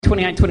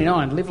28,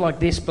 29, live like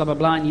this, blah, blah,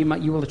 blah, and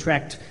you will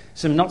attract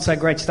some not so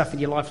great stuff in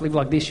your life. Live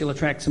like this, you'll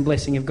attract some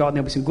blessing of God, and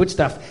there'll be some good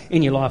stuff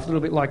in your life. A little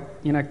bit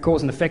like,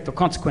 cause and effect or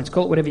consequence.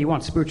 Call it whatever you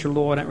want, spiritual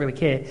law, I don't really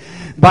care.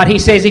 But he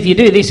says, if you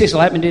do this, this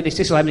will happen, do this,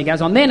 this will happen. He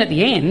goes on. Then at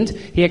the end,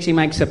 he actually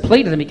makes a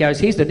plea to them. He goes,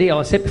 here's the deal.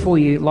 I set before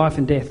you life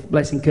and death,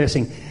 blessing,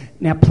 cursing.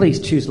 Now please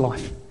choose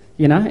life.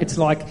 It's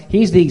like,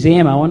 here's the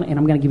exam, Owen, and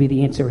I'm going to give you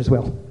the answer as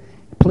well.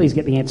 Please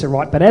get the answer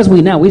right. But as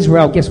we know,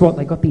 Israel, guess what?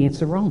 They got the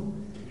answer wrong.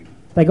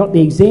 They got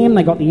the exam,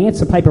 they got the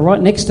answer paper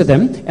right next to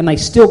them, and they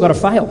still got to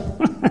fail.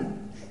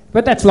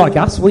 But that's like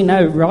us. We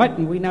know right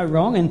and we know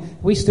wrong, and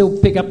we still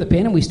pick up the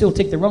pen and we still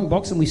tick the wrong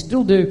box and we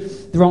still do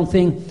the wrong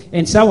thing,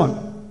 and so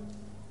on.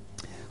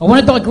 I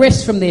want to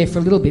digress from there for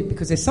a little bit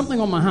because there's something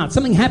on my heart.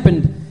 Something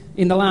happened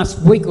in the last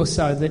week or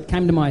so that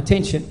came to my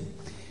attention.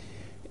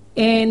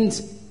 And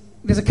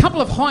there's a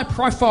couple of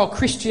high-profile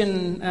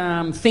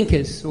Christian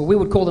thinkers, or we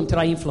would call them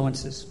today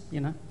influencers,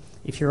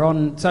 If you're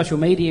on social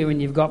media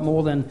and you've got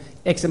more than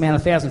X amount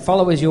of thousand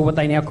followers, you're what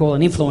they now call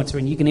an influencer,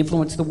 and you can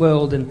influence the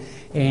world,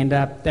 and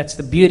that's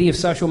the beauty of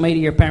social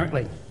media,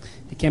 apparently.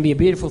 It can be a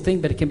beautiful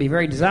thing, but it can be a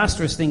very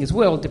disastrous thing as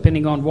well,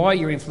 depending on why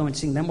you're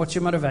influencing them, what's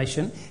your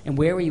motivation, and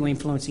where are you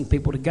influencing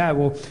people to go.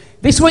 Well,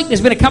 this week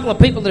there's been a couple of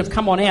people that have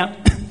come on out,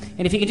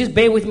 and if you can just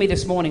bear with me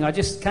this morning. I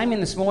just came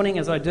in this morning,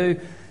 as I do,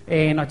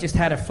 and I just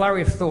had a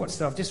flurry of thoughts,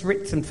 so I've just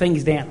written some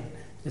things down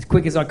as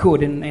quick as I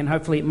could, and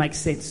hopefully it makes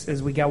sense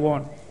as we go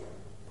on.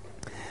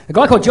 A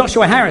guy called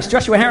Joshua Harris.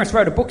 Joshua Harris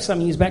wrote a book some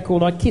years back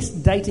called I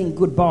Kissed Dating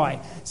Goodbye.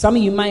 Some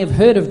of you may have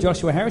heard of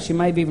Joshua Harris. You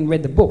may have even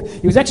read the book.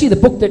 It was actually the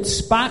book that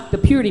sparked the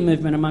purity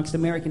movement amongst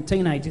American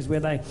teenagers, where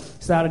they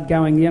started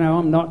going,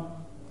 I'm not,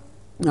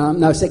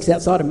 no sex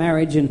outside of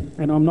marriage,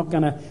 and I'm not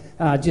going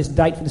to just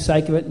date for the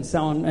sake of it, and so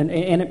on.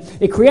 And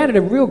it created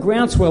a real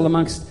groundswell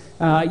amongst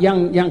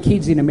young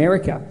kids in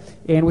America.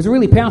 And it was a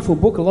really powerful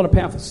book, a lot of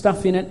powerful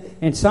stuff in it,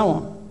 and so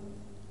on.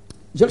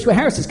 Joshua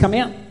Harris has come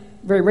out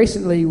very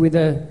recently with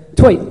a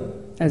tweet,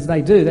 as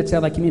they do. That's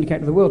how they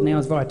communicate to the world now,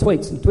 is via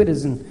tweets and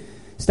Twitters and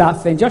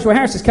stuff. And Joshua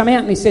Harris has come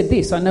out and he said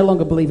this: I no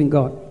longer believe in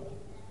God.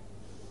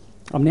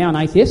 I'm now an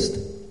atheist.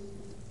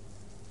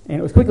 And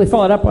it was quickly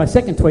followed up by a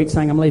second tweet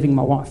saying, I'm leaving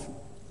my wife.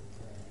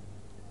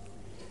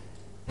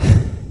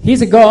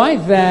 Here's a guy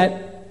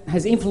that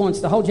has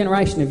influenced the whole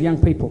generation of young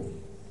people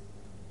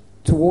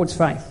towards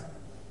faith.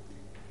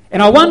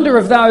 And I wonder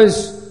if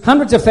those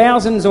hundreds of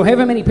thousands or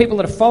however many people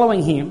that are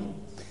following him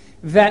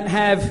that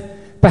have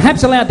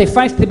perhaps allowed their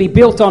faith to be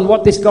built on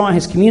what this guy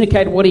has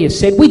communicated, what he has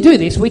said. We do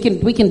this. We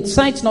can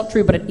say it's not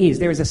true, but it is.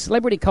 There is a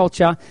celebrity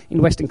culture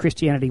in Western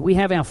Christianity. We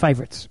have our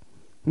favourites.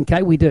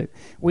 Okay, we do.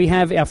 We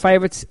have our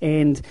favourites,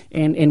 and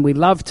we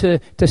love to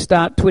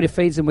start Twitter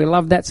feeds, and we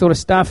love that sort of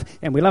stuff,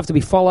 and we love to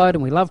be followed,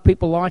 and we love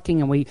people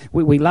liking, and we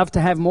love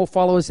to have more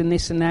followers and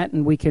this and that,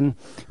 and we can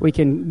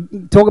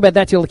talk about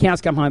that till the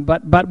cows come home.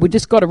 But we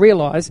just got to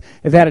realise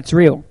that it's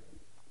real.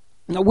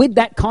 Now, with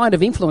that kind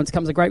of influence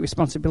comes a great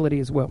responsibility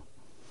as well.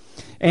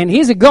 And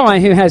here's a guy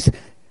who has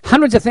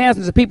hundreds of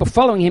thousands of people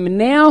following him, and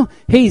now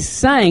he's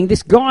saying,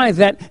 this guy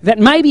that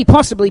maybe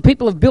possibly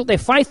people have built their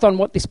faith on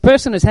what this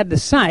person has had to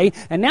say,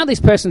 and now this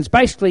person's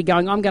basically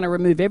going, I'm going to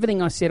remove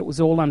everything I said, it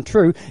was all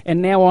untrue,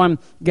 and now I'm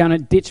going to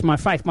ditch my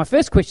faith. My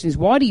first question is,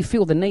 why do you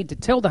feel the need to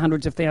tell the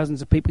hundreds of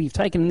thousands of people you've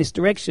taken in this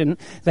direction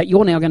that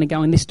you're now going to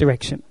go in this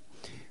direction?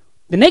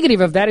 The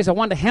negative of that is I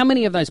wonder how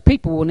many of those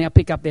people will now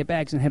pick up their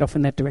bags and head off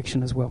in that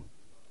direction as well.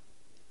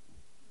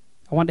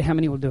 I wonder how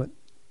many will do it.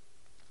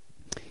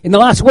 In the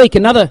last week,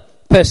 another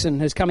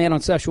person has come out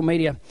on social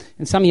media,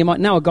 and some of you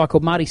might know a guy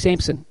called Marty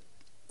Sampson,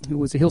 who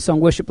was a Hillsong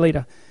worship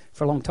leader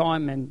for a long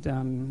time, and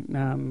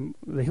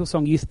the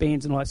Hillsong youth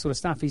bands and all that sort of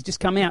stuff. He's just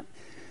come out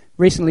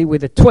recently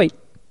with a tweet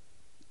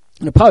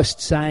and a post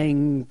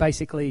saying,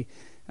 basically,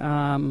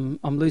 I'm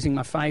losing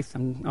my faith,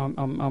 and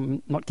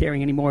I'm not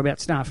caring anymore about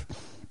stuff.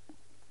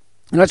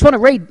 And I just want to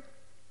read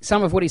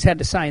some of what he's had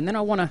to say, and then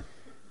I want to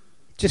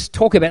just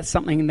talk about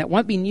something that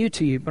won't be new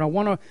to you, but I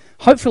want to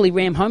hopefully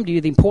ram home to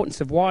you the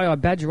importance of why I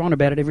badger on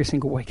about it every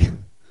single week.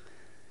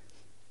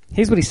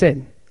 Here's what he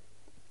said.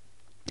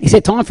 He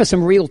said, time for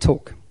some real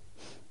talk.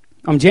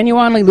 I'm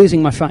genuinely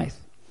losing my faith,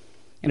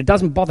 and it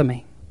doesn't bother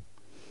me.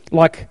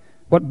 Like,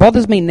 what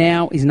bothers me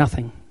now is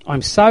nothing.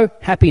 I'm so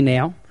happy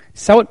now,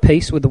 so at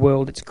peace with the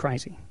world, it's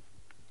crazy.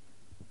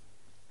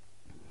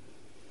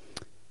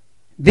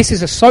 This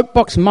is a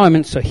soapbox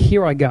moment, so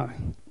here I go.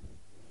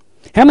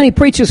 How many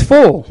preachers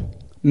fall?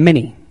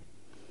 Many.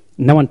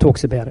 No one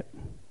talks about it.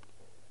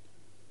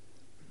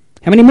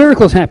 How many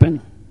miracles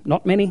happen?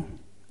 Not many.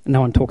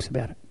 No one talks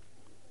about it.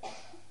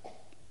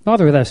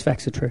 Neither of those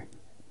facts are true.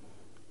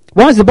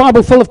 Why is the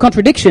Bible full of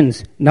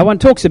contradictions? No one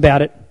talks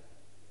about it.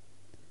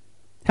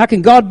 How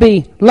can God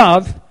be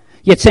love,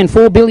 yet send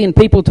 4 billion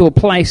people to a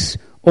place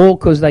all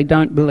because they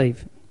don't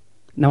believe?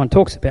 No one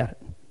talks about it.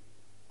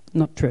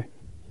 Not true.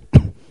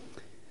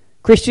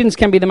 Christians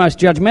can be the most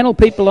judgmental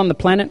people on the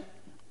planet.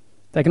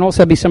 They can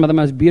also be some of the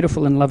most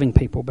beautiful and loving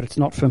people, but it's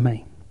not for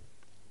me.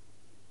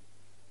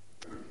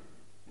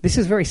 This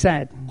is very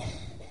sad.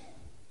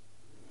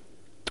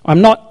 I'm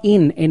not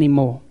in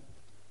anymore.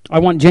 I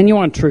want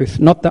genuine truth,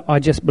 not that I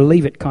just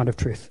believe it kind of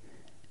truth.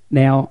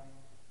 Now,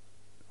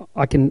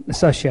 I can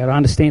associate, I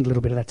understand a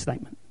little bit of that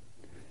statement.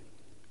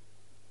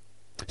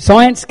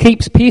 Science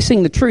keeps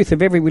piercing the truth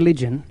of every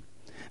religion.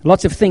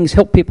 Lots of things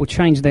help people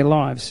change their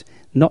lives,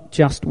 not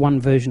just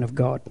one version of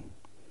God.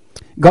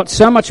 Got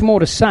so much more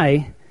to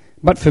say,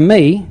 but for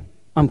me,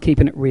 I'm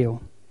keeping it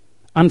real.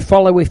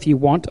 Unfollow if you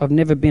want. I've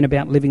never been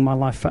about living my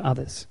life for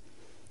others.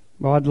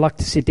 Well, I'd like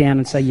to sit down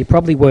and say you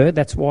probably were.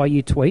 That's why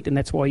you tweet and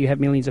that's why you have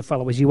millions of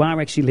followers. You are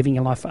actually living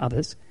your life for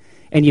others.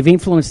 And you've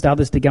influenced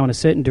others to go in a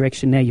certain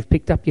direction. Now you've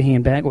picked up your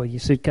handbag or your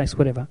suitcase,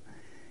 whatever.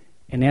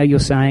 And now you're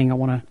saying,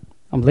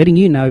 I'm letting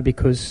you know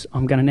because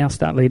I'm going to now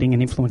start leading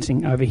and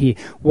influencing over here.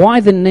 Why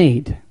the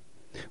need?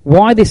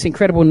 Why this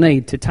incredible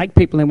need to take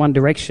people in one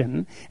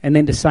direction and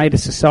then to say to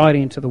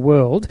society and to the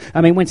world?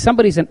 I mean, when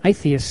somebody's an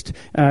atheist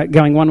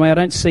going one way, I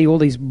don't see all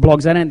these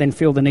blogs. I don't then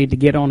feel the need to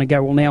get on and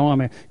go, well, now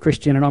I'm a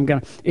Christian and I'm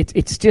going to...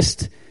 It's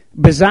just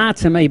bizarre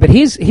to me. But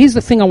here's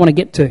the thing I want to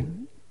get to.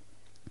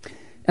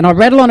 And I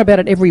rattle on about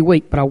it every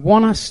week, but I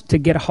want us to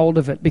get a hold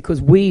of it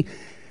because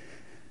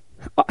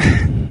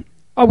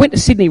I went to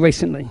Sydney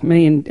recently,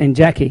 me and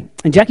Jackie.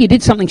 And Jackie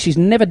did something she's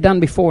never done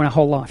before in her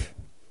whole life.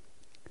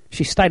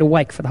 She stayed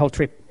awake for the whole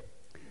trip.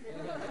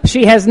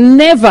 She has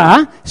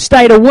never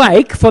stayed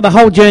awake for the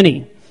whole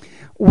journey.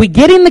 We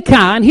get in the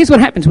car, and here's what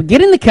happens. We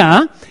get in the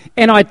car,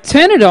 and I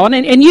turn it on,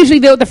 and usually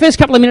the first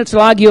couple of minutes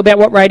I'll argue about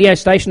what radio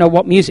station or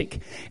what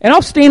music. And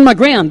I'll stand my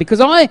ground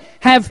because I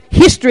have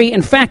history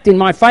and fact in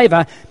my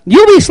favour.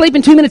 You'll be asleep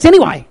in 2 minutes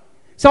anyway.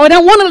 So I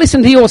don't want to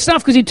listen to your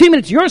stuff because in 2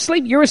 minutes you're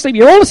asleep,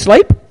 you're all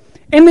asleep,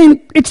 and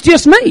then it's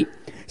just me.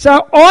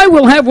 So I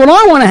will have what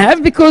I want to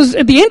have because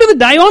at the end of the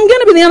day, I'm going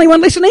to be the only one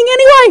listening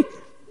anyway.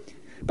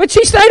 But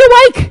she stayed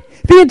awake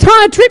the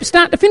entire trip,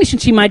 start to finish, and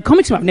she made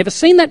comments. I've never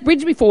seen that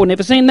bridge before,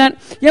 never seen that.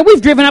 Yeah,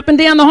 we've driven up and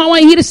down the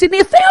highway here to Sydney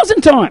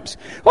 1,000 times.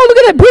 Oh, look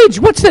at that bridge.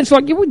 What's that? It's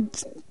like you would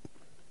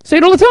see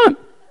it all the time.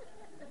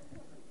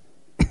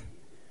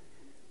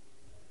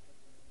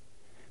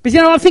 But,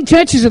 I think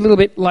church is a little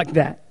bit like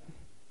that.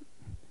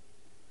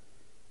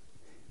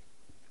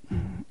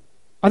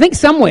 I think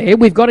somewhere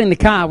we've got in the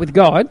car with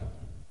God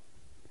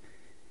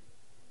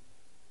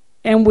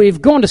and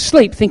we've gone to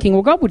sleep thinking,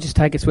 well, God will just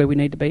take us where we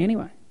need to be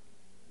anyway.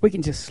 We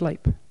can just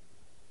sleep. And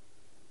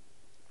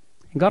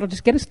God will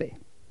just get us there.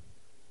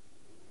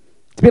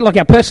 It's a bit like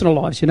our personal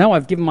lives,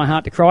 I've given my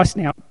heart to Christ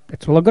now.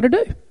 That's all I've got to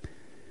do.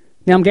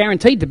 Now I'm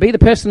guaranteed to be the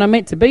person I'm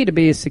meant to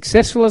be as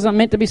successful as I'm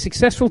meant to be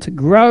successful, to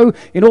grow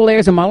in all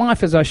areas of my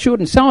life as I should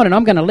and so on, and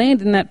I'm going to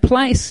land in that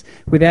place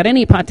without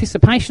any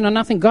participation or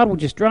nothing. God will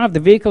just drive the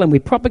vehicle, and we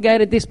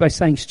propagated this by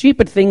saying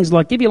stupid things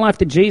like give your life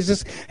to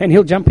Jesus and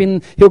he'll jump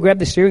in, he'll grab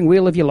the steering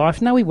wheel of your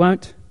life. No, he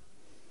won't.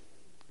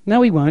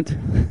 No, he won't.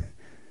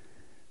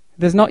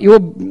 There's not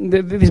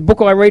this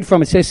book I read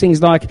from, it says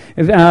things like,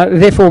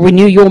 therefore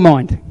renew your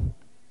mind.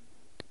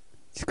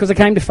 It's because I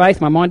came to faith.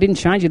 My mind didn't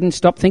change. It didn't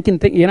stop thinking.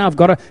 I've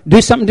got to do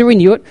something to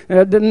renew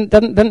it.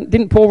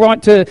 Didn't Paul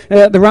write to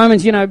the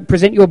Romans,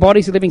 present your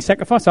bodies a living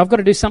sacrifice? So I've got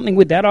to do something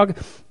with that.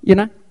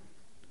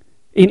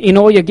 In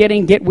all you're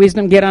getting, get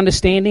wisdom, get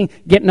understanding,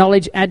 get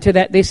knowledge, add to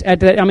that this, add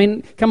to that. I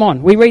mean, come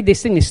on. We read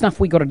this thing. There's stuff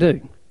we got to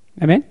do.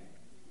 Amen?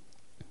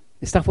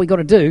 There's stuff we got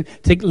to do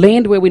to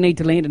land where we need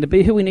to land and to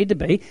be who we need to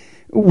be.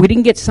 We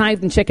didn't get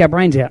saved and check our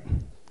brains out.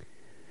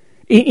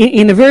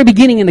 In the very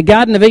beginning, in the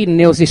Garden of Eden,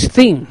 there was this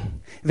thing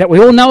that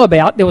we all know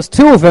about. There was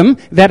two of them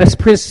that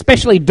are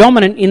especially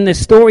dominant in the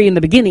story in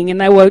the beginning,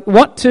 and they were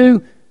what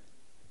two?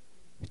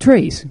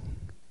 Trees.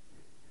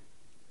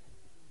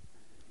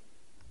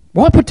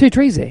 Why put two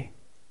trees there?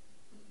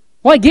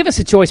 Why give us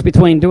a choice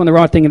between doing the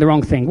right thing and the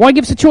wrong thing? Why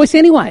give us a choice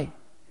anyway?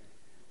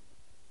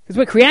 Because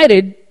we're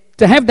created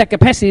to have that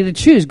capacity to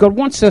choose. God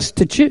wants us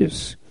to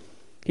choose.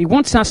 He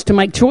wants us to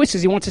make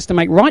choices. He wants us to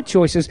make right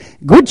choices,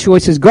 good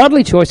choices,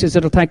 godly choices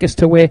that'll take us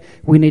to where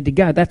we need to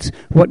go. That's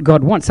what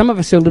God wants. Some of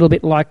us are a little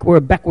bit like we're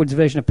a backwards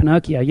version of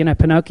Pinocchio.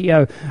 Pinocchio,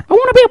 I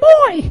want to be a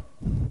boy.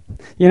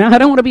 I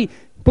don't want to be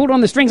pulled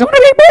on the strings. I want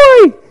to be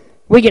a boy.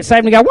 We get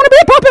saved and go, I want to be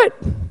a puppet.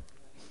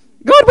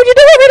 God, would you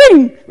do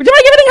everything? Would you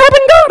make everything happen,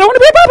 God? I want to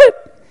be a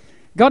puppet.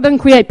 God doesn't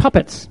create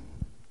puppets.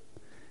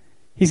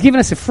 He's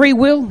given us a free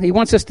will. He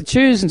wants us to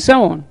choose and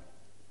so on.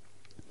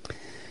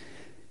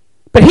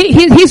 But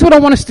here's what I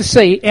want us to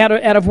see out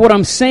of what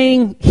I'm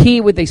seeing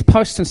here with these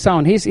posts and so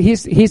on. Here's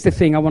the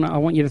thing I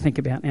want you to think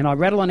about, and I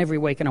rattle on every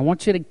week, and I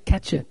want you to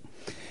catch it.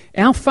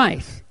 Our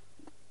faith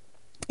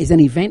is an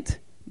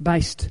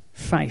event-based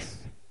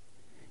faith.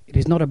 It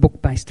is not a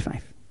book-based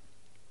faith.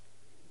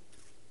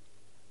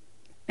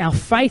 Our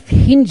faith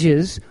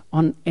hinges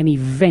on an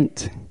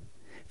event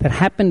that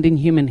happened in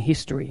human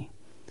history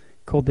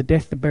called the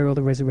death, the burial,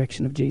 the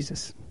resurrection of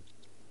Jesus.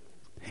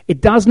 It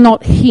does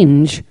not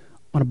hinge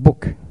on a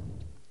book.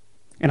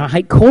 And I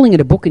hate calling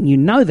it a book, and you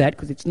know that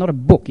because it's not a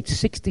book. It's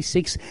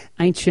 66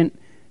 ancient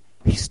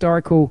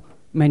historical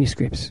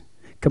manuscripts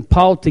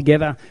compiled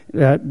together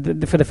for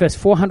the first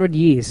 400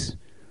 years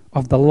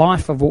of the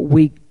life of what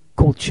we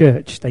call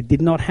church. They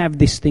did not have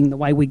this thing the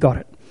way we got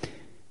it.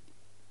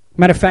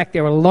 Matter of fact,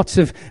 there are lots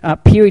of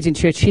periods in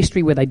church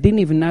history where they didn't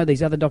even know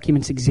these other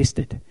documents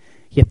existed.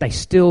 Yet they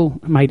still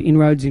made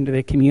inroads into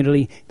their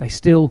community. They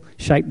still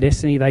shaped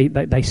destiny.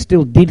 They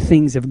still did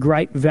things of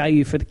great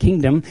value for the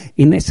kingdom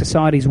in their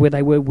societies where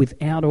they were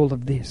without all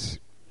of this.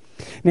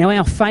 Now,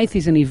 our faith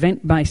is an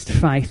event-based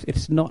faith.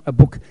 It's not a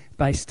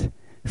book-based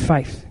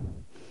faith.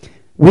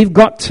 We've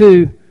got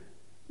to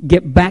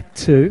get back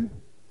to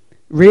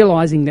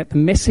realizing that the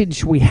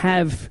message we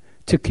have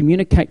to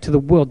communicate to the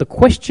world, the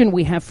question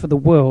we have for the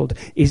world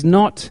is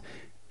not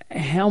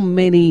how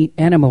many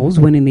animals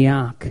went in the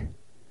ark.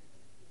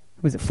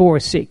 Was it 4 or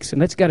 6? And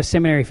let's go to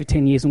seminary for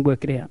 10 years and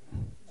work it out.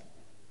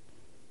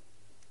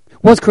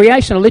 Was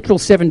creation a literal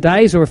 7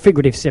 days or a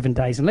figurative 7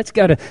 days? And let's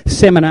go to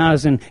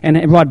seminars and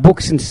write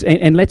books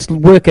and let's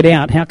work it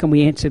out. How can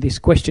we answer this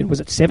question? Was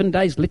it 7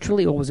 days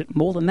literally, or was it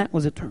more than that?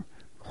 Was it...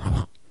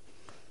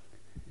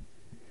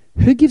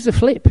 Who gives a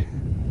flip?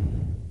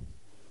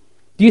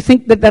 Do you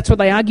think that that's what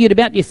they argued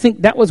about? Do you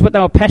think that was what they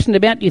were passionate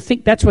about? Do you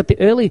think that's what the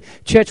early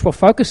church were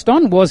focused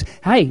on? Was,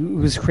 hey,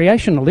 was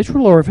creation a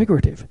literal or a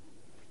figurative?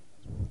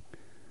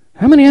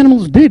 How many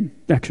animals did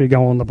actually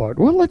go on the boat?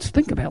 Well, let's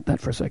think about that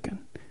for a second.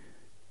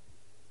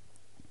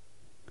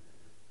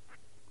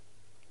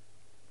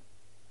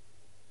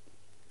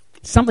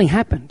 Something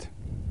happened.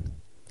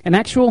 An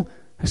actual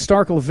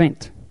historical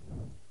event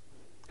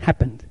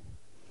happened.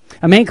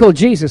 A man called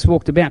Jesus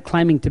walked about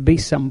claiming to be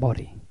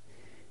somebody,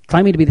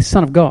 claiming to be the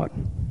Son of God.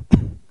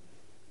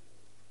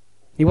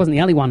 He wasn't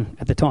the only one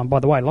at the time. By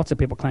the way, lots of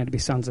people claim to be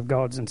sons of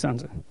gods and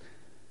sons of...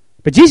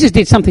 But Jesus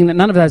did something that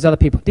none of those other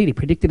people did. He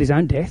predicted his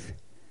own death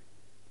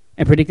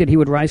and predicted he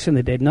would rise from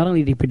the dead. Not only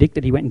did he predict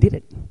it, he went and did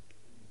it.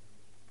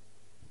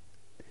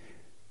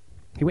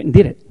 He went and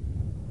did it.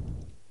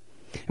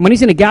 And when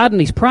he's in a garden,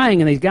 he's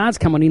praying, and these guards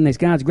come on in, these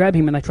guards grab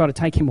him, and they try to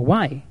take him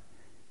away.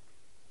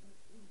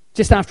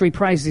 Just after he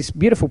prays this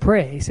beautiful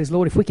prayer, he says,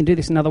 Lord, if we can do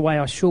this another way,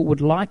 I sure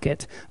would like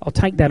it. I'll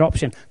take that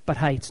option. But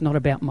hey, it's not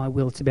about my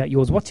will, it's about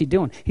yours. What's he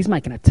doing? He's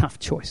making a tough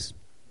choice.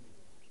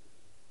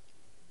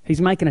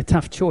 He's making a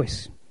tough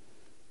choice.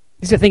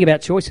 This is the thing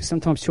about choices.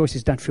 Sometimes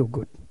choices don't feel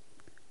good.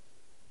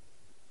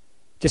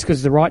 Just because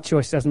it's the right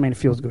choice doesn't mean it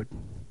feels good.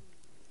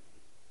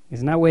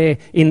 There's nowhere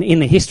in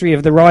the history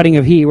of the writing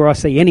of here where I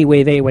see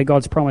anywhere there where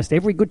God's promised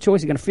every good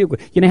choice is going to feel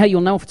good. You know how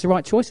you'll know if it's the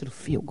right choice? It'll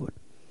feel good.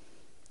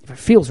 If it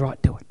feels right,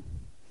 do it.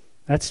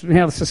 That's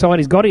how the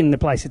society's got in the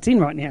place it's in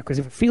right now, because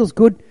if it feels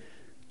good,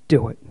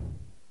 do it.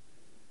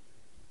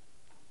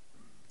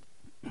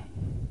 And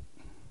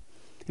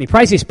he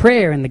prays this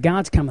prayer, and the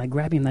guards come, they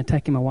grab him, they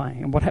take him away.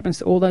 And what happens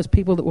to all those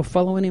people that were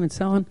following him and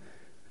so on?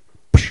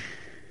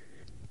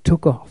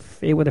 Took off.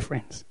 There were the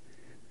friends.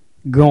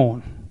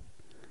 Gone.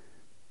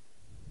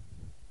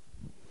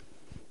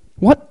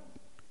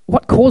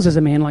 What causes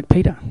a man like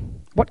Peter?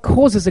 What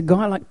causes a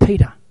guy like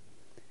Peter,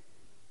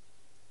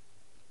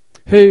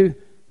 who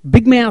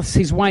big mouths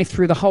his way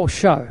through the whole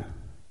show,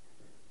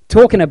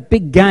 talking a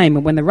big game,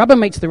 and when the rubber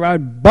meets the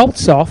road,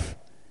 bolts off,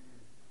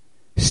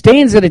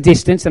 stands at a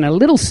distance, and a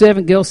little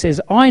servant girl says,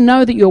 I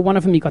know that you're one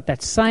of them. You've got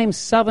that same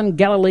southern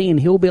Galilean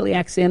hillbilly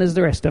accent as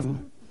the rest of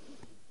them.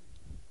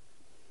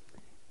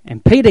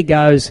 And Peter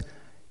goes,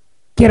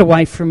 get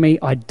away from me,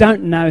 I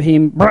don't know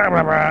him, blah,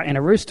 blah, blah, and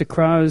a rooster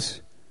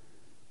crows,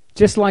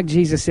 just like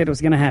Jesus said it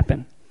was going to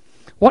happen.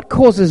 What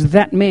causes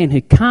that man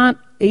who can't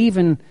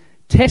even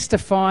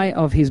testify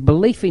of his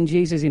belief in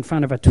Jesus in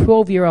front of a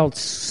 12-year-old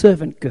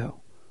servant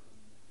girl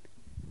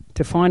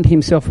to find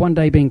himself one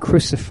day being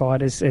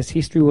crucified, as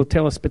history will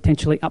tell us,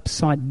 potentially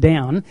upside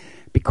down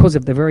because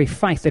of the very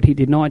faith that he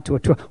denied to a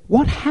 12?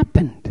 What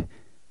happened?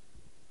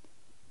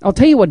 I'll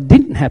tell you what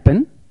didn't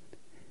happen.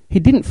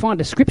 He didn't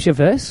find a scripture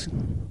verse.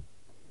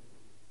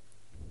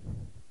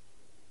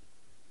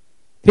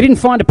 He didn't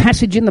find a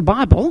passage in the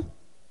Bible.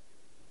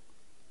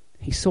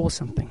 He saw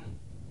something.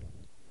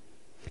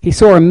 He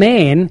saw a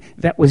man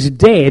that was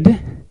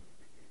dead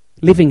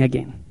living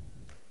again.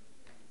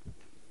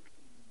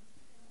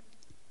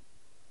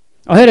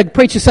 I heard a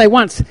preacher say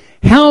once,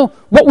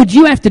 what would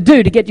you have to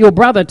do to get your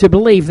brother to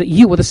believe that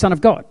you were the Son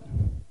of God?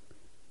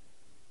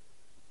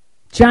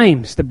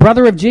 James, the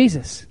brother of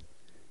Jesus,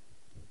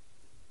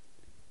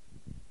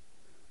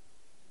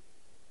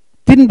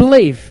 didn't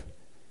believe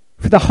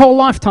for the whole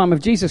lifetime of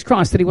Jesus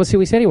Christ that he was who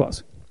he said he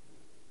was.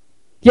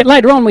 Yet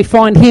later on we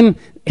find him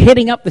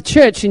heading up the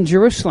church in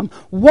Jerusalem.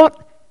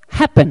 What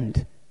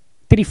happened?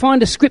 Did he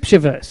find a scripture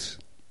verse?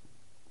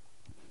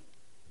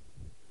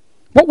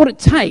 What would it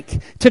take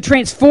to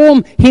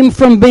transform him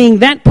from being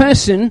that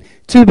person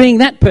to being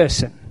that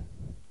person?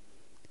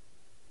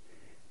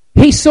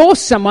 He saw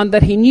someone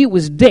that he knew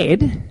was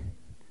dead,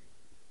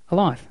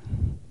 alive.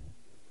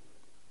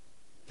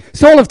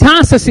 Saul of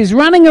Tarsus is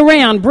running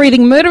around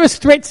breathing murderous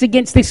threats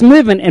against this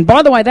movement. And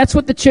by the way, that's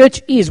what the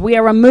church is. We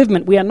are a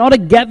movement. We are not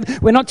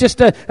we're not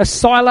just a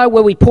silo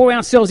where we pour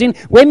ourselves in.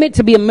 We're meant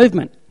to be a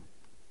movement.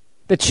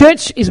 The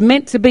church is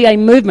meant to be a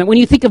movement. When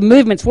you think of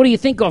movements, what do you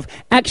think of?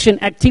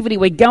 Action, activity.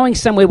 We're going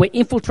somewhere. We're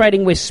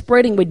infiltrating. We're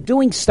spreading. We're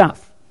doing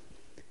stuff.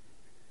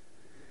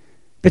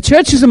 The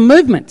church is a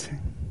movement.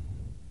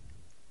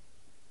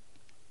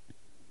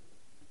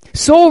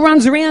 Saul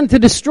runs around to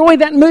destroy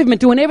that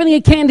movement, doing everything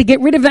he can to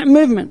get rid of that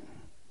movement.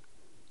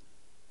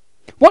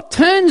 What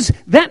turns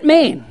that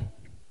man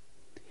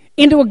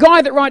into a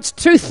guy that writes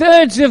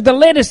 2/3 of the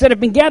letters that have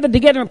been gathered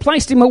together and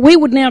placed in what we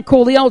would now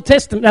call the Old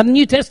Testament, the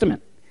New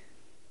Testament,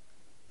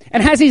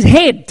 and has his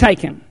head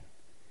taken?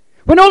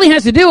 When all he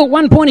has to do at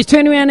one point is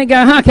turn around and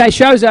go, okay,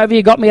 show's over,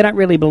 you got me, I don't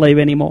really believe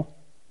anymore.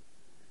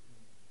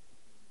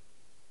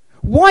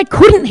 Why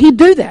couldn't he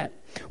do that?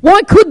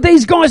 Why could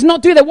these guys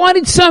not do that? Why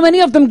did so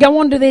many of them go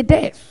on to their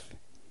death?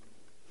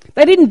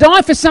 They didn't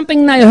die for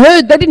something they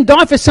heard. They didn't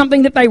die for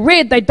something that they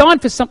read. They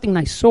died for something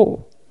they saw.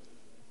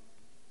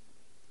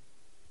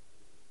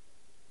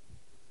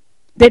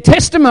 Their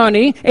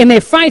testimony and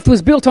their faith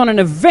was built on an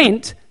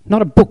event,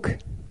 not a book.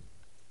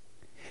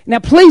 Now,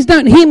 please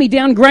don't hear me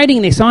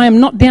downgrading this. I am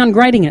not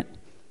downgrading it.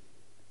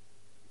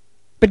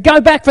 But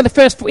go back for the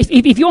first...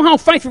 If your whole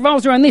faith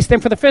revolves around this, then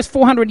for the first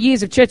 400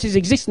 years of church's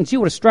existence, you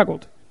would have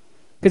struggled.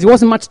 Because there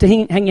wasn't much to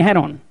hang your hat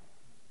on.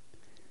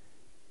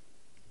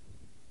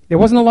 There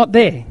wasn't a lot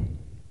there.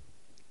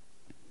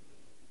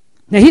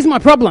 Now, here's my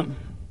problem.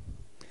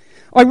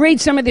 I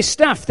read some of this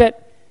stuff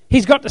that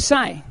he's got to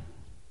say.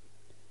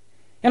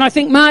 And I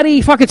think, Marty,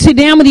 if I could sit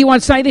down with you,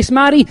 I'd say this,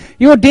 Marty,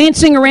 you're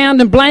dancing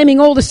around and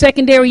blaming all the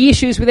secondary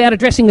issues without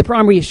addressing the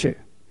primary issue.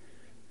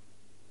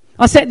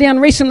 I sat down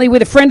recently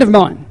with a friend of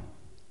mine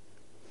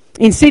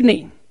in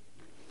Sydney,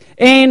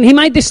 and he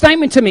made this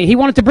statement to me. He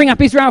wanted to bring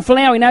up Israel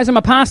Folau. He knows I'm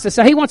a pastor,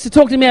 so he wants to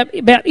talk to me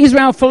about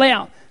Israel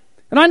Folau.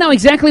 And I know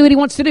exactly what he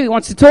wants to do. He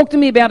wants to talk to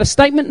me about a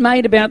statement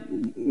made about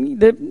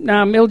the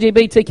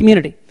LGBT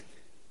community.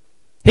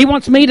 He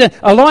wants me to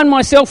align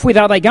myself with,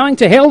 are they going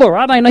to hell or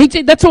are they not?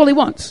 That's all he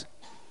wants.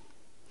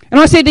 And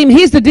I said to him,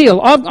 here's the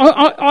deal.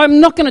 I'm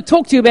not going to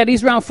talk to you about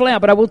Israel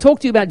Folau, but I will talk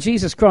to you about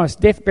Jesus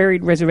Christ. Death,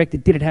 buried,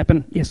 resurrected. Did it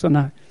happen? Yes or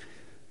no?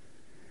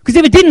 Because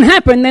if it didn't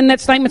happen, then that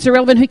statement's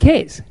irrelevant. Who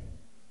cares?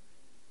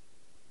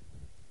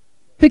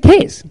 Who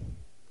cares?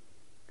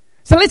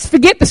 So let's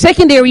forget the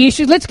secondary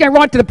issues. Let's go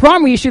right to the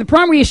primary issue. The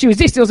primary issue is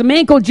this. There was a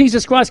man called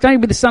Jesus Christ, claiming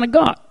to be the Son of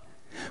God.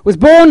 Was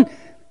born,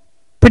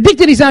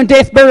 predicted his own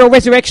death, burial,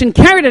 resurrection,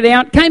 carried it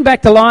out, came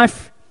back to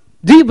life.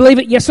 Do you believe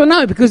it? Yes or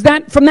no? Because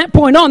from that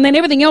point on, then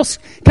everything else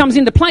comes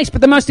into place.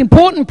 But the most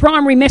important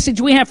primary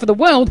message we have for the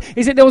world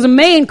is that there was a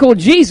man called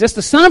Jesus,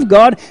 the Son of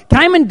God,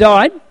 came and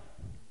died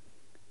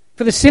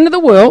for the sin of the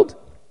world.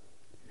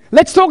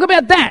 Let's talk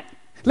about that.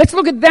 Let's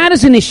look at that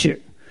as an issue.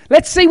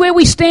 Let's see where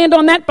we stand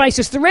on that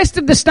basis. The rest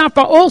of the stuff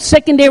are all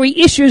secondary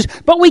issues,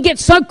 but we get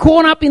so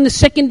caught up in the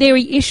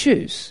secondary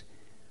issues.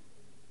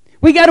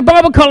 We go to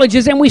Bible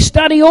colleges and we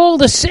study all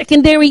the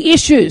secondary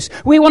issues.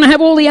 We want to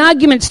have all the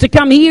arguments to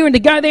come here and to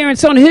go there and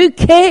so on. Who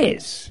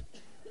cares?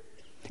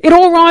 It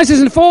all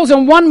rises and falls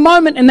on one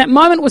moment, and that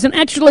moment was an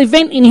actual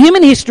event in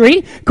human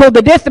history called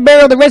the death, the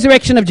burial, the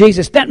resurrection of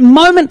Jesus. That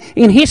moment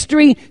in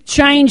history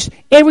changed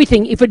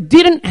everything. If it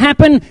didn't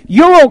happen,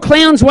 you're all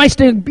clowns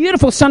wasting a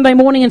beautiful Sunday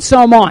morning, and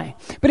so am I.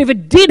 But if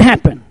it did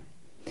happen,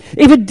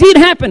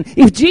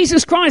 if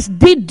Jesus Christ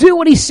did do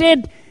what he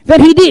said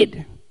that he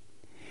did,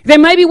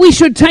 then maybe we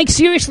should take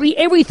seriously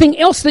everything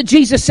else that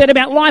Jesus said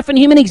about life and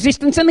human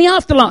existence and the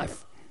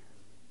afterlife.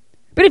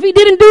 But if he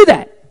didn't do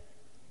that,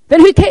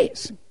 then who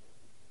cares?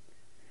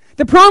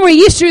 The primary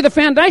issue, the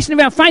foundation of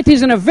our faith,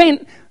 is an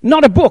event,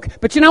 not a book.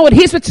 But you know what?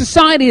 Here's what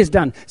society has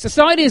done.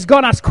 Society has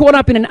got us caught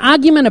up in an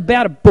argument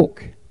about a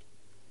book.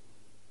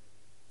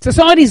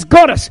 Society's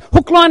got us,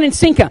 hook, line and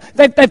sinker.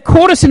 They've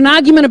caught us in an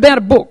argument about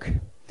a book.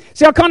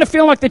 See, I kind of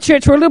feel like the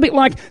church, we're a little bit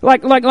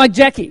like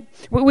Jackie.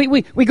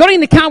 We got in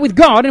the car with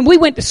God and we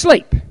went to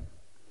sleep.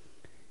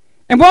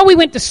 And while we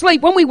went to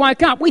sleep, when we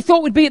woke up, we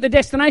thought we'd be at the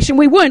destination.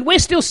 We weren't. We're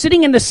still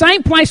sitting in the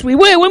same place we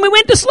were when we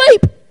went to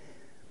sleep.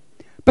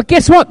 But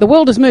guess what? The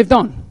world has moved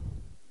on.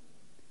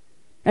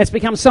 And it's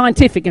become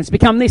scientific, and it's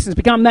become this, and it's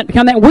become that,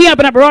 And we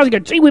open up our eyes and go,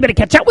 gee, we better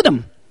catch up with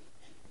them.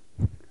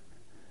 And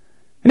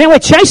now we're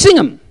chasing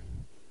them.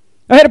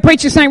 I heard a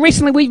preacher saying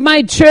recently, we've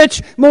made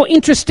church more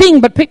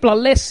interesting, but people are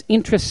less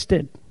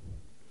interested.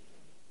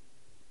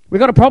 We've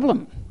got a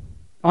problem.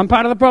 I'm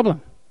part of the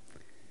problem.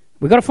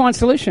 We've got to find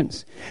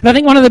solutions. And I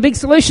think one of the big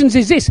solutions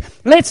is this.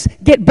 Let's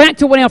get back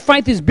to what our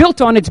faith is built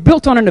on. It's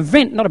built on an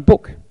event, not a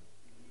book.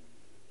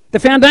 The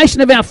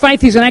foundation of our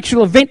faith is an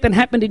actual event that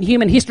happened in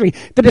human history.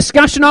 The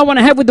discussion I want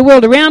to have with the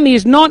world around me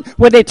is not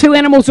whether they're 2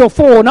 animals or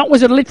 4, not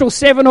was it a literal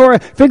 7 or a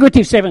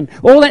figurative 7,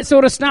 all that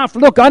sort of stuff.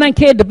 Look, I don't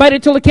care. Debate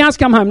it till the cows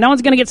come home. No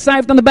one's going to get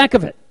saved on the back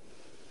of it.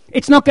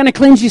 It's not going to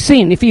cleanse your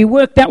sin if you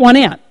work that one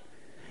out.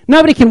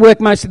 Nobody can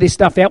work most of this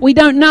stuff out. We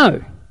don't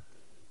know.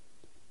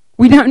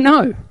 We don't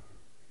know.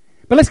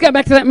 But let's go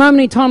back to that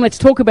moment in time. Let's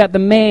talk about the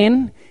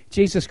man,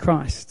 Jesus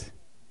Christ.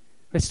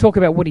 Let's talk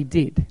about what he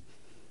did.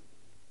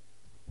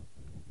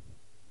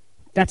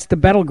 That's the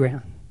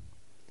battleground.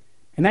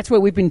 And that's where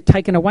we've been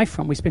taken away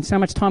from. We spend so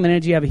much time and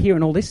energy over here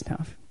and all this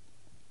stuff.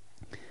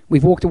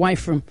 We've walked away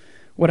from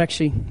what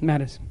actually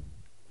matters.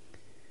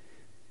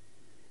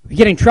 We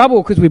get in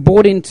trouble because we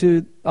bought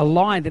into a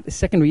lie that the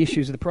secondary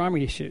issues are the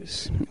primary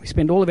issues. We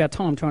spend all of our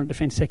time trying to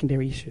defend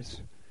secondary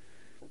issues.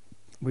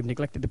 We've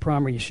neglected the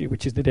primary issue,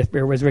 which is the death,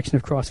 burial, resurrection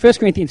of Christ. 1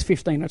 Corinthians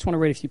 15. I just want to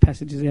read a few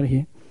passages out of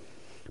here.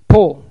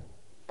 Paul,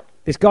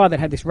 this guy that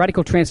had this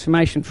radical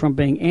transformation from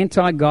being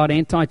anti-God,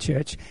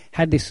 anti-church,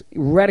 had this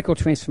radical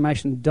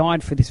transformation,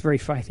 died for this very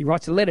faith. He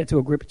writes a letter to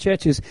a group of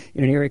churches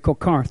in an area called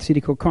Corinth, a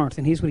city called Corinth,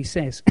 and here's what he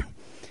says.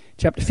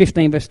 Chapter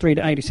 15, verse 3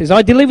 to 8, he says,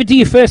 I delivered to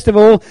you first of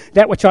all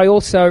that which I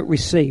also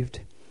received,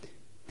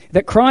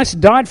 that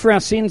Christ died for our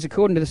sins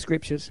according to the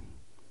Scriptures.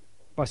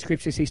 By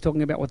Scriptures, he's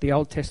talking about what the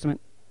Old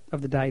Testament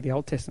of the day, the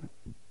Old Testament.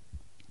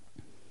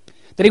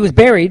 That he was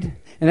buried,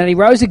 and that he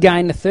rose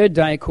again the third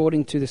day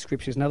according to the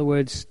Scriptures. In other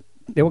words,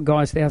 there were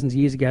guys thousands of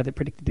years ago that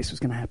predicted this was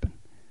going to happen.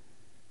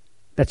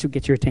 That should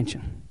get your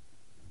attention.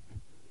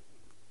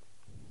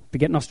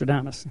 Forget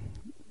Nostradamus.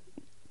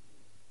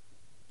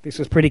 This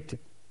was predicted.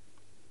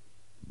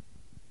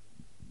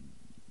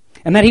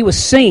 And that he was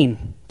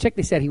seen, check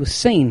this out, he was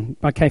seen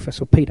by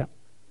Cephas or Peter,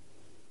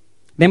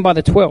 then by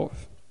the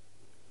 12.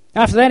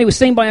 After that, he was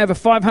seen by over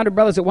 500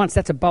 brothers at once.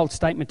 That's a bold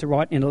statement to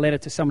write in a letter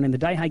to someone in the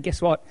day. Hey, guess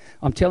what?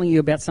 I'm telling you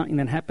about something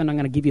that happened. I'm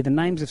going to give you the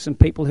names of some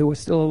people who were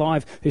still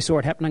alive who saw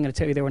it happen. I'm going to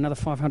tell you there were another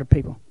 500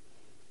 people.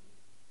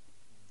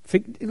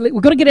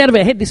 We've got to get out of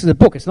our head. This is a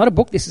book. It's not a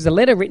book. This is a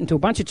letter written to a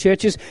bunch of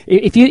churches.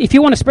 If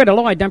you want to spread a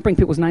lie, don't bring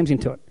people's names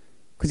into it.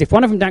 Because if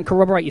one of them don't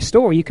corroborate your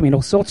story, you come in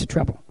all sorts of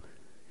trouble.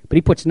 But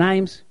he puts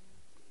names.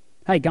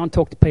 Hey, go and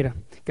talk to Peter.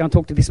 Go and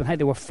talk to this one. Hey,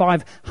 there were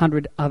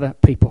 500 other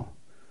people.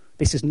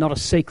 This is not a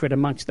secret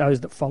amongst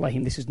those that follow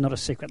him. This is not a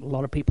secret. A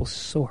lot of people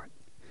saw it.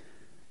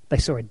 They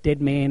saw a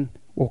dead man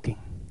walking.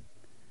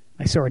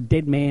 They saw a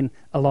dead man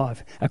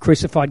alive. A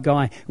crucified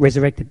guy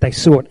resurrected. They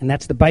saw it. And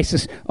that's the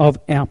basis of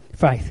our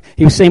faith.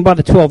 He was seen by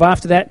the 12.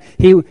 After that,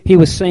 he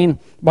was seen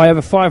by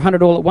over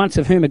 500 all at once,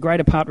 of whom a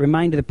greater part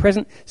remain to the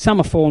present. Some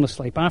have fallen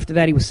asleep. After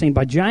that, he was seen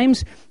by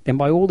James, then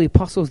by all the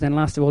apostles. Then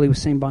last of all, he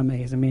was seen by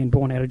me as a man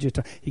born out of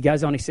Judah. He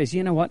goes on, he says,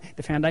 you know what?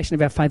 The foundation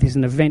of our faith is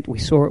an event. We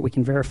saw it. We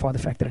can verify the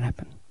fact that it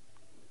happened.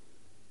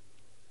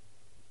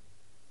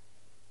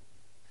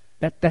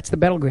 That's the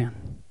battleground.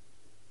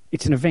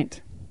 It's an event.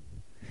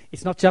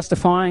 It's not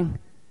justifying.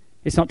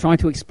 It's not trying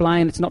to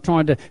explain. It's not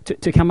trying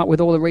to come up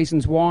with all the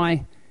reasons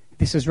why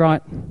this is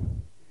right.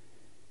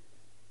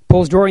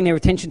 Paul's drawing their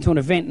attention to an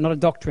event, not a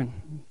doctrine.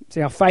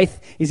 See, our faith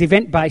is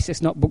event-based.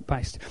 It's not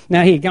book-based.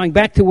 Now here, going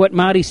back to what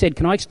Marty said,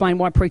 can I explain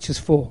why preachers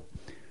fall?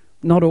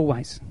 Not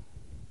always.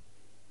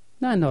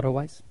 No, not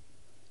always.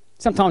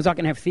 Sometimes I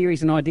can have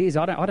theories and ideas.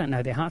 I don't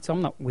know their hearts.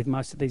 I'm not with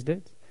most of these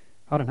dudes.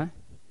 I don't know.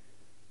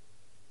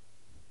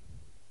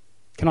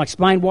 Can I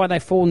explain why they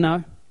fall?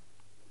 No.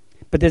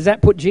 But does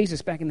that put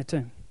Jesus back in the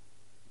tomb?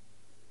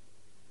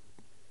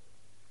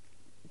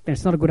 Then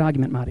it's not a good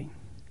argument, Marty.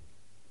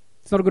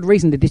 It's not a good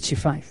reason to ditch your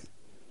faith.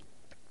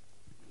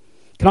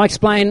 Can I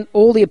explain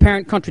all the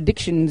apparent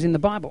contradictions in the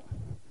Bible?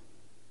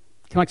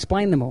 Can I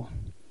explain them all?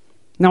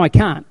 No, I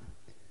can't.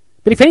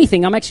 But if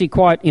anything, I'm actually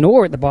quite in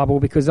awe at the Bible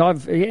because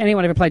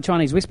anyone ever played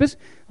Chinese Whispers?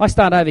 I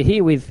start over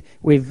here with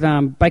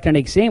bacon and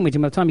egg sandwich,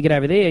 and by the time you get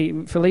over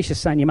there, Felicia's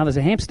saying your mother's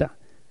a hamster.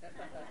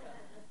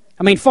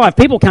 I mean, 5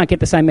 people can't get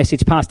the same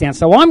message passed down.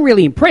 So I'm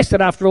really impressed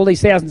that after all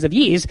these thousands of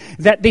years,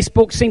 that this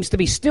book seems to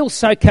be still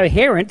so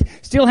coherent,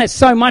 still has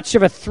so much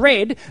of a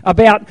thread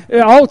about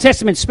the Old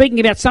Testament speaking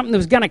about something that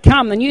was going to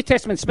come, the New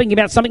Testament speaking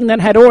about something that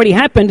had already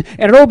happened,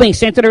 and it all being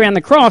centered around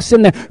the cross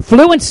and the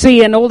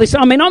fluency and all this.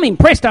 I mean, I'm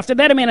impressed after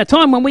that amount of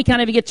time when we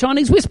can't even get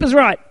Chinese Whispers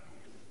right.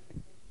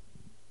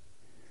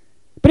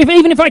 But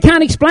even if I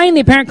can't explain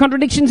the apparent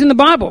contradictions in the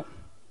Bible,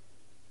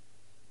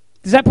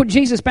 does that put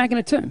Jesus back in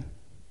a tomb?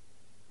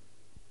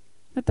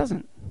 It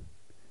doesn't.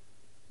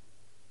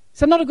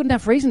 So not a good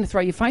enough reason to throw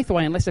your faith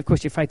away unless, of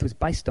course, your faith was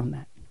based on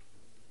that.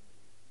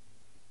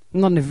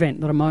 Not an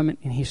event, not a moment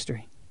in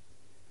history.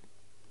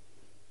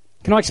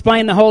 Can I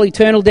explain the whole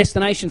eternal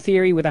destination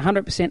theory with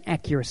 100%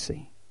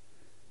 accuracy?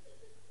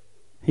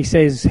 He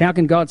says, how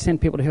can God send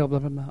people to hell? Blah,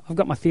 blah, blah. I've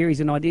got my theories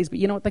and ideas, but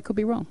you know what? They could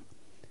be wrong.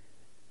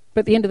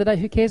 But at the end of the day,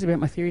 who cares about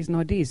my theories and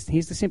ideas?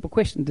 Here's the simple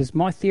question. Does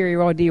my theory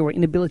or idea or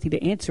inability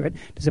to answer it,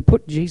 does it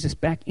put Jesus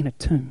back in a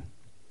tomb?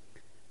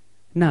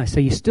 No, so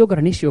you've still got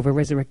an issue of a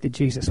resurrected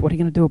Jesus. What are you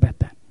going to do about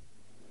that?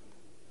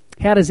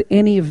 How does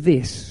any of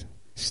this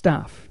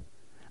stuff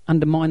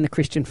undermine the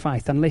Christian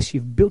faith unless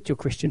you've built your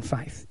Christian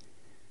faith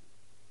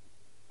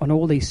on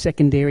all these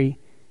secondary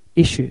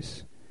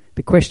issues?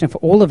 The question for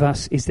all of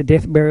us is the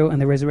death, burial,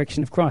 and the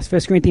resurrection of Christ.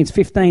 1 Corinthians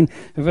 15,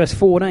 verse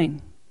 14.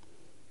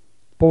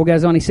 Paul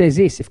goes on, he says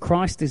this, if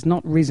Christ is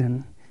not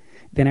risen,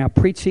 then our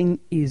preaching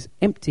is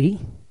empty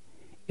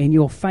and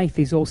your faith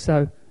is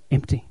also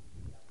empty.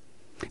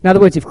 In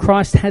other words, if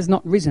Christ has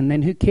not risen,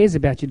 then who cares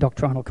about your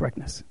doctrinal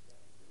correctness?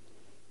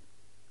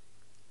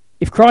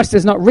 If Christ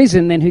has not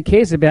risen, then who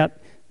cares about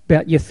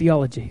your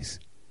theologies?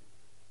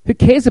 Who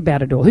cares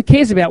about it all? Who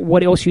cares about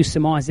what else you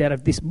surmise out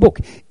of this book?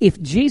 If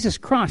Jesus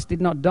Christ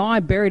did not die,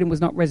 buried, and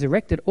was not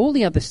resurrected, all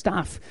the other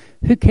stuff,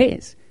 who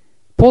cares?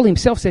 Paul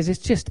himself says it's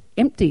just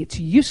empty, it's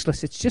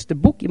useless, it's just a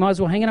book. You might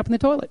as well hang it up in the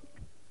toilet.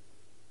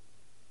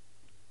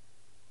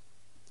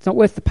 It's not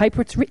worth the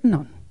paper it's written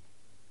on.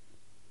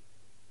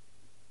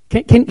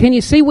 Can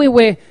you see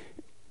where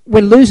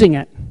we're losing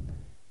it.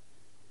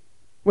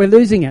 We're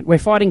losing it. We're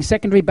fighting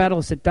secondary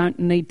battles that don't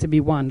need to be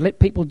won. Let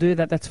people do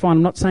that, that's fine.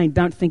 I'm not saying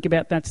don't think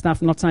about that stuff.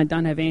 I'm not saying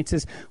don't have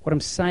answers. What I'm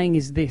saying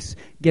is this: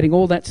 getting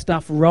all that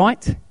stuff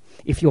right,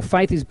 if your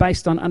faith is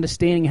based on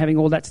understanding, having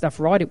all that stuff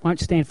right, it won't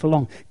stand for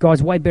long.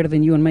 Guys way better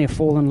than you and me have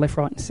fallen left,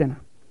 right and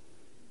centre.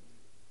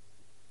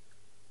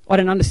 I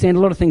don't understand a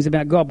lot of things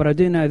about God, but I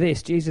do know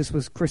this: Jesus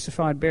was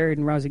crucified, buried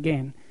and rose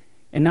again.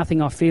 And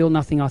nothing I feel,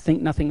 nothing I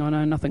think, nothing I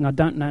know, nothing I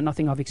don't know,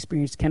 nothing I've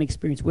experienced, can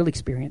experience, will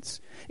experience.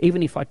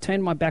 Even if I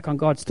turned my back on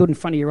God, stood in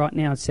front of you right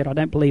now and said, I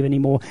don't believe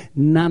anymore,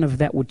 none of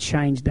that would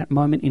change that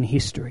moment in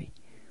history.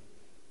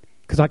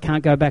 Because I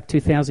can't go back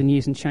 2,000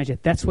 years and change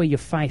it. That's where your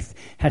faith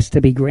has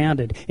to be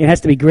grounded. It has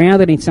to be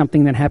grounded in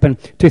something that happened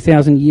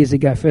 2,000 years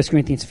ago. 1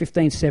 Corinthians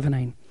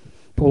 15:17.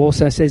 Paul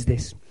also says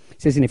this. He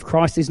says, and if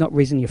Christ is not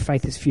risen, your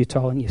faith is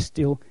futile and you're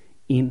still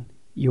in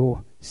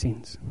your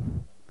sins.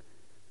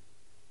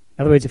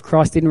 In other words, if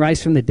Christ didn't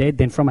raise from the dead,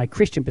 then from a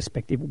Christian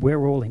perspective,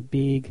 we're all in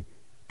big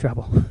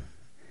trouble.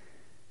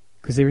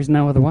 Because there is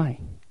no other way.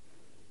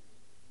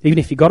 Even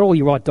if you got all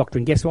your right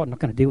doctrine, guess what? I'm not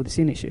going to deal with the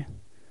sin issue.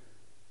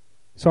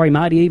 Sorry,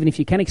 Marty, even if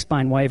you can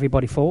explain why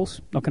everybody falls,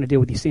 not going to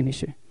deal with your sin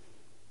issue.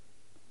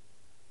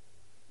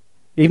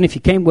 Even if you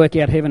can work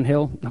out heaven and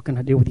hell, not going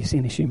to deal with your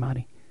sin issue,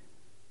 Marty.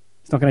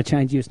 It's not going to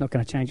change you. It's not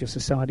going to change your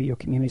society, your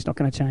community. It's not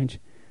going to change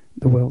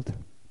the world.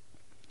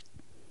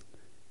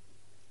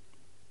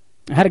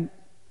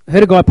 I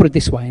heard a guy put it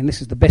this way, and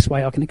this is the best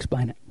way I can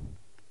explain it.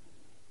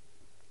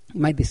 He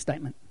made this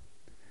statement.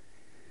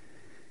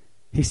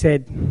 He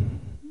said,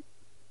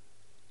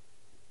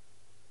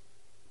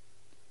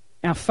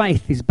 our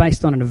faith is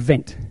based on an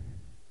event,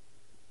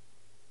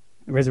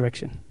 a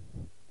resurrection,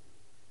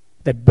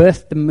 that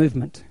birthed the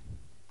movement,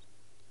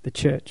 the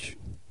church,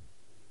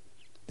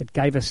 that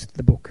gave us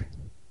the book,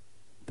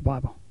 the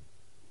Bible.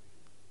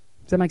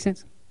 Does that make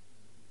sense?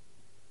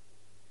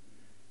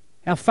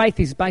 Our faith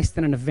is based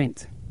on an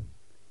event.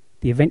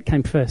 The event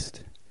came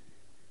first.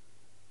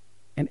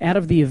 And out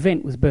of the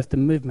event was birthed a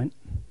movement.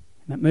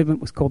 And that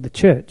movement was called the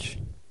church.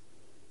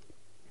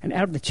 And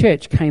out of the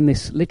church came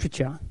this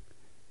literature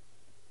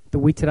that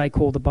we today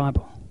call the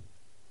Bible.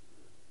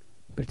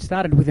 But it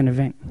started with an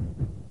event.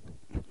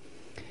 And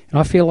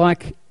I feel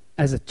like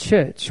as a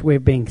church we're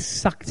being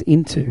sucked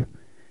into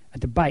a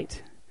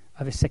debate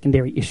over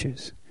secondary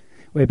issues.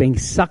 We're being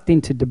sucked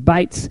into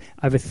debates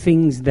over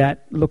things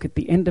that, look, at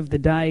the end of the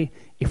day,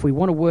 if we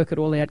want to work it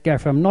all out, go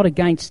for it. I'm not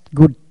against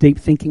good deep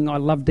thinking. I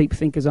love deep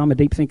thinkers. I'm a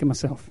deep thinker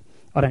myself.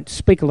 I don't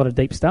speak a lot of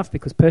deep stuff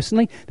because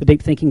personally, the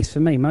deep thinking is for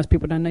me. Most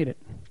people don't need it.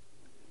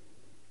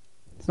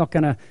 It's not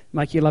going to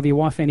make you love your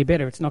wife any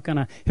better. It's not going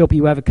to help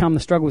you overcome the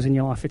struggles in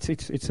your life.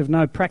 It's of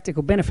no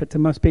practical benefit to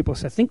most people.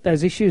 So think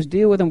those issues,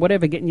 deal with them,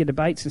 whatever, get in your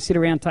debates and sit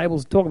around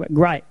tables and talk about it.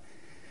 Great.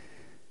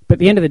 But at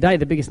the end of the day,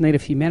 the biggest need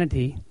of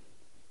humanity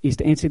is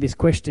to answer this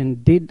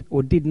question: did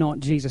or did not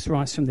Jesus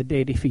rise from the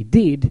dead? If he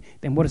did,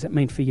 then what does that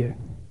mean for you?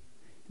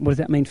 What does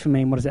that mean for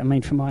me? And what does that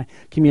mean for my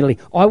community?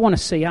 I want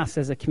to see us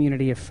as a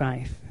community of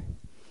faith.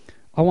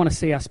 I want to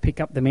see us pick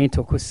up the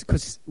mantle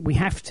because we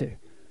have to.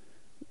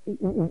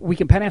 We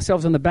can pat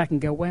ourselves on the back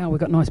and go, wow, we've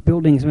got nice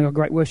buildings and we've got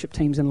great worship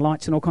teams and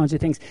lights and all kinds of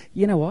things.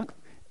 You know what?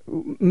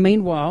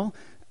 Meanwhile,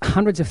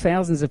 hundreds of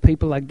thousands of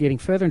people are getting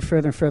further and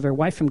further and further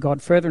away from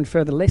God, further and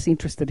further less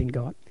interested in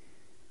God.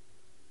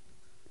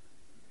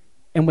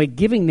 And we're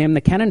giving them the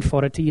cannon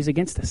fodder to use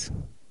against us.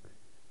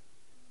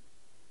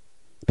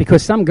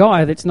 Because some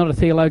guy that's not a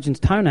theologian's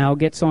toenail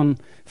gets on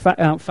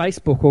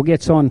Facebook or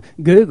gets on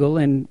Google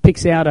and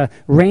picks out a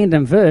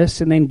random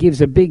verse and then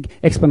gives a big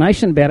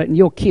explanation about it, and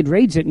your kid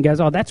reads it and goes,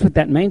 oh, that's what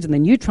that means. And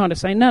then you're trying to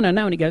say, no.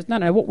 And he goes,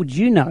 no, what would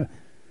you know?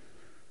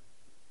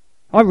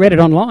 I read it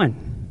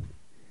online.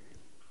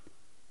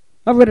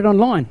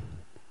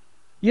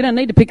 You don't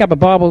need to pick up a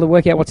Bible to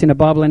work out what's in a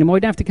Bible anymore.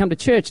 You don't have to come to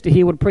church to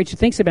hear what a preacher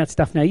thinks about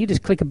stuff now. You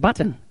just click a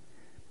button.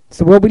 It's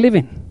the world we live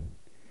in.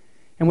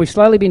 And we've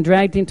slowly been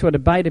dragged into a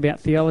debate about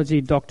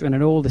theology, doctrine,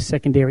 and all the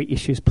secondary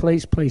issues.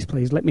 Please, please,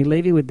 please, let me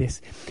leave you with this.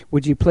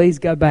 Would you please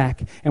go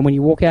back, and when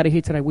you walk out of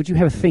here today, would you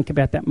have a think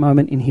about that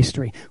moment in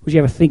history? Would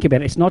you have a think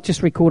about it? It's not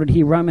just recorded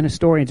here. Roman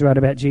historians wrote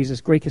about Jesus.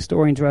 Greek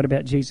historians wrote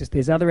about Jesus.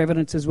 There's other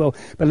evidence as well.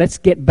 But let's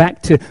get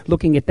back to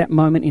looking at that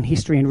moment in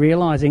history and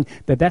realizing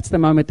that that's the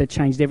moment that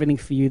changed everything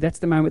for you. That's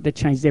the moment that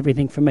changed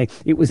everything for me.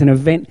 It was an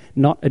event,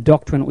 not a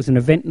doctrine. It was an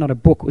event, not a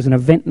book. It was an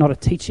event, not a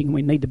teaching.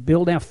 We need to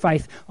build our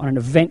faith on an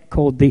event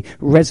called the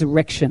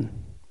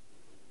resurrection.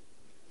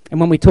 And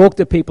when we talk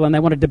to people and they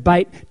want to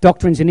debate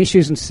doctrines and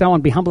issues and so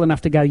on, be humble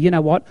enough to go, you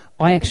know what?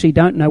 I actually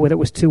don't know whether it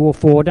was 2 or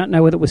 4. I don't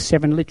know whether it was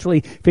 7,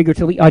 literally,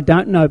 figuratively. I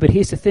don't know. But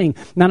here's the thing.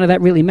 None of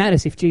that really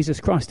matters if Jesus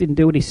Christ didn't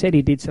do what he said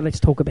he did. So let's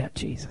talk about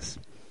Jesus.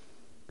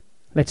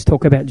 Let's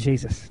talk about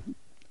Jesus.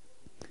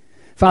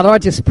 Father, I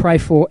just pray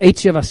for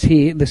each of us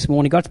here this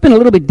morning. God, it's been a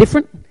little bit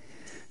different,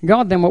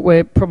 God, than what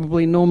we're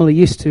probably normally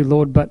used to,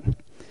 Lord. But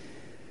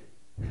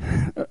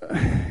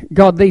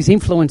God, these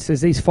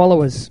influencers, these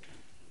followers,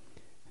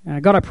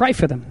 God, I pray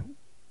for them.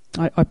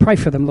 I pray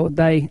for them, Lord.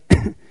 They,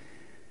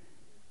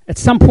 at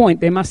some point,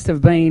 there must have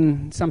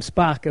been some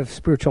spark of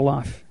spiritual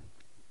life.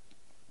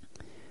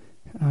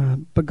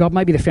 But God,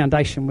 maybe the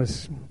foundation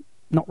was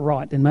not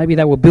right, and maybe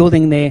they were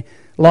building their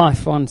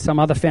life on some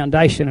other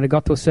foundation, and it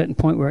got to a certain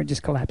point where it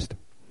just collapsed.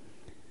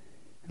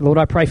 Lord,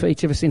 I pray for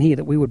each of us in here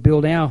that we would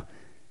build our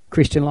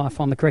Christian life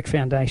on the correct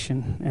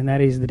foundation, and that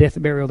is the death, the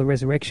burial, the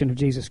resurrection of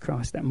Jesus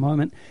Christ, that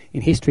moment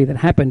in history that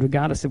happened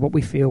regardless of what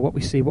we feel, what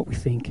we see, what we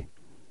think.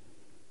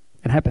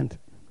 It happened.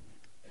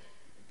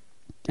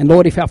 And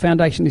Lord, if our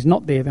foundation is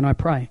not there, then I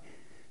pray,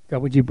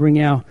 God, would you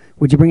bring our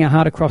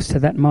heart across to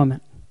that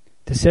moment,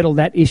 to settle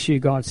that issue,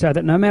 God, so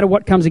that no matter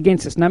what comes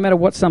against us, no matter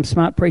what some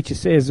smart preacher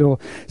says or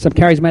some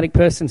charismatic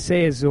person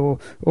says or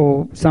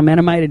some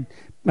animated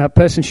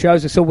person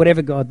shows us or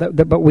whatever, God,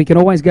 but we can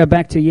always go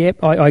back to,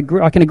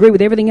 I can agree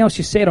with everything else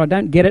you said, I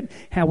don't get it.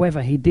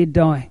 However, he did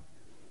die.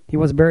 He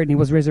was buried and he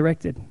was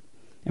resurrected.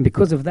 And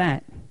because of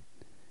that,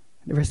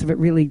 the rest of it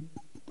really,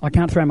 I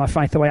can't throw my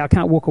faith away. I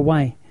can't walk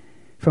away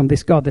from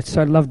this God that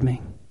so loved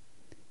me,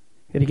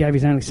 that he gave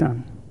his only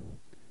son.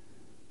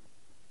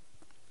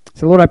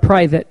 So, Lord, I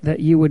pray that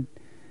you would,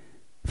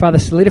 Father,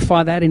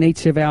 solidify that in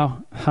each of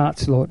our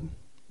hearts, Lord.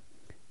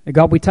 That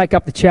God, we take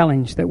up the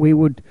challenge that we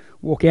would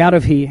walk out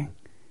of here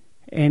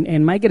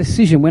and make a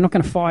decision. We're not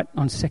going to fight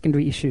on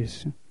secondary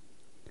issues.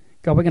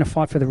 God, we're going to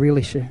fight for the real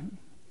issue.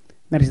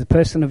 That is the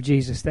person of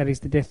Jesus. That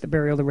is the death, the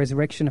burial, the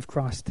resurrection of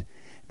Christ.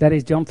 That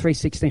is John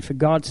 3:16. For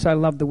God so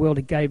loved the world,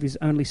 he gave his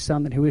only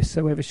Son, that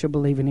whosoever shall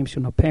believe in him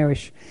shall not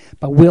perish,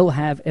 but will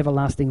have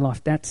everlasting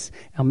life. That's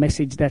our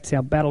message. That's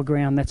our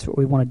battleground. That's what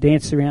we want to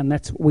dance around.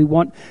 That's what we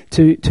want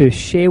to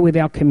share with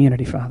our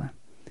community, Father.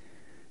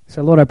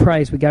 So, Lord, I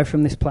pray as we go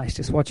from this place,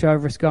 just watch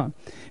over us, God.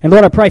 And,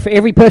 Lord, I pray for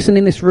every person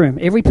in this room,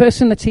 every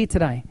person that's here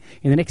today,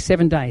 in the next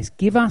 7 days,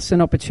 give us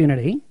an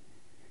opportunity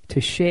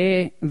to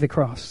share the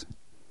cross.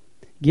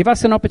 Give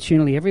us an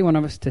opportunity, every one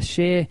of us, to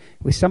share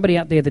with somebody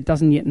out there that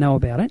doesn't yet know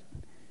about it,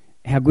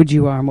 how good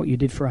you are and what you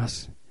did for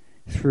us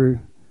through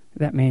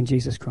that man,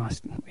 Jesus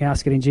Christ. We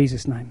ask it in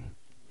Jesus' name.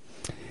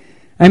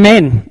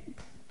 Amen.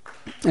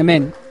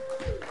 Amen.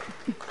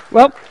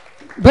 Well,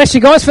 bless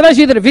you guys. For those of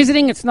you that are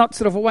visiting, it's not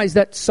sort of always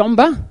that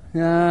somber. But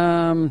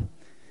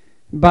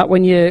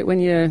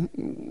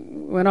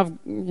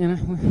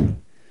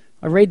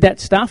I read that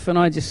stuff and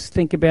I just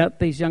think about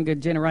these younger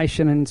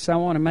generation and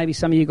so on, and maybe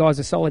some of you guys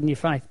are solid in your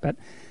faith, but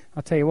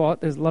I'll tell you what,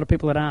 there's a lot of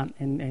people that aren't,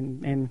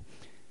 and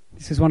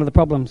this is one of the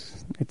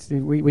problems.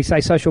 We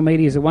say social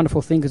media is a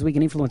wonderful thing because we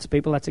can influence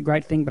people. That's a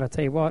great thing, but I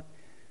tell you what,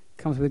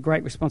 it comes with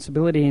great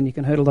responsibility and you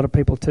can hurt a lot of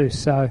people too.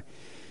 So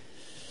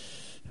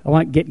I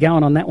won't get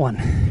going on that one.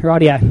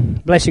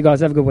 Rightio. Bless you guys.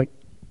 Have a good week.